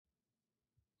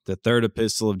The third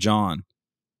epistle of John,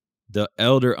 the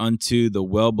elder unto the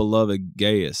well-beloved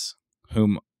Gaius,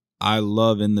 whom I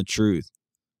love in the truth.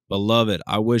 Beloved,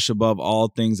 I wish above all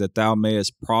things that thou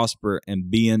mayest prosper and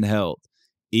be in health,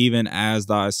 even as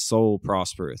thy soul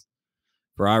prospereth.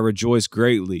 For I rejoice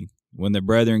greatly when the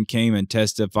brethren came and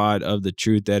testified of the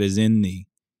truth that is in thee,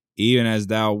 even as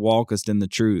thou walkest in the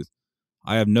truth.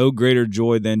 I have no greater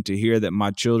joy than to hear that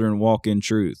my children walk in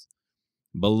truth.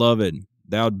 Beloved,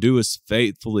 thou doest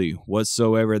faithfully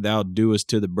whatsoever thou doest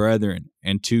to the brethren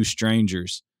and to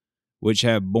strangers, which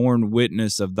have borne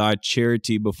witness of thy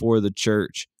charity before the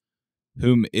church,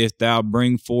 whom if thou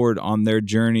bring forward on their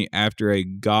journey after a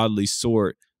godly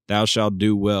sort, thou shalt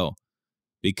do well,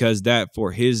 because that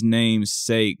for his name's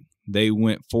sake they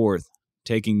went forth,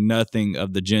 taking nothing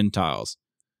of the Gentiles.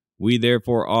 We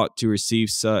therefore ought to receive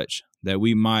such, that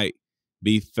we might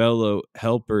be fellow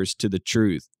helpers to the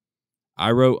truth.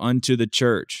 I wrote unto the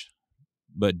church,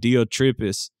 but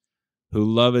Diotrephes, who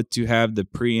loveth to have the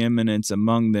preeminence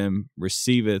among them,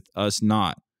 receiveth us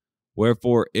not.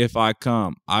 Wherefore, if I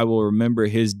come, I will remember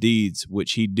his deeds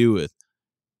which he doeth,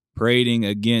 prating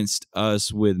against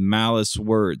us with malice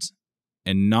words,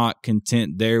 and not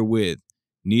content therewith,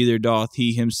 neither doth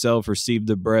he himself receive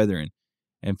the brethren,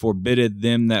 and forbiddeth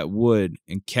them that would,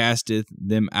 and casteth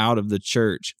them out of the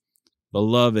church.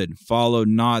 Beloved, follow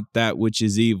not that which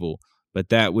is evil, but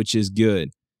that which is good.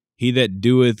 He that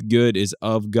doeth good is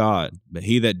of God, but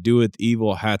he that doeth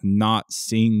evil hath not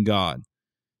seen God.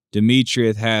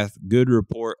 Demetrius hath good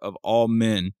report of all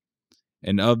men,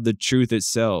 and of the truth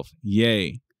itself,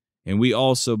 yea, and we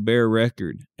also bear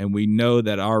record, and we know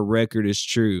that our record is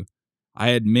true. I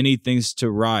had many things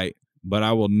to write, but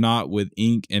I will not with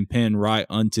ink and pen write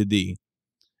unto thee.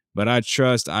 But I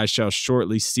trust I shall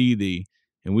shortly see thee,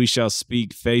 and we shall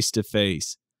speak face to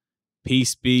face.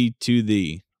 Peace be to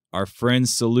thee. Our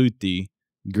friends salute thee.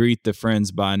 Greet the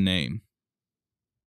friends by name.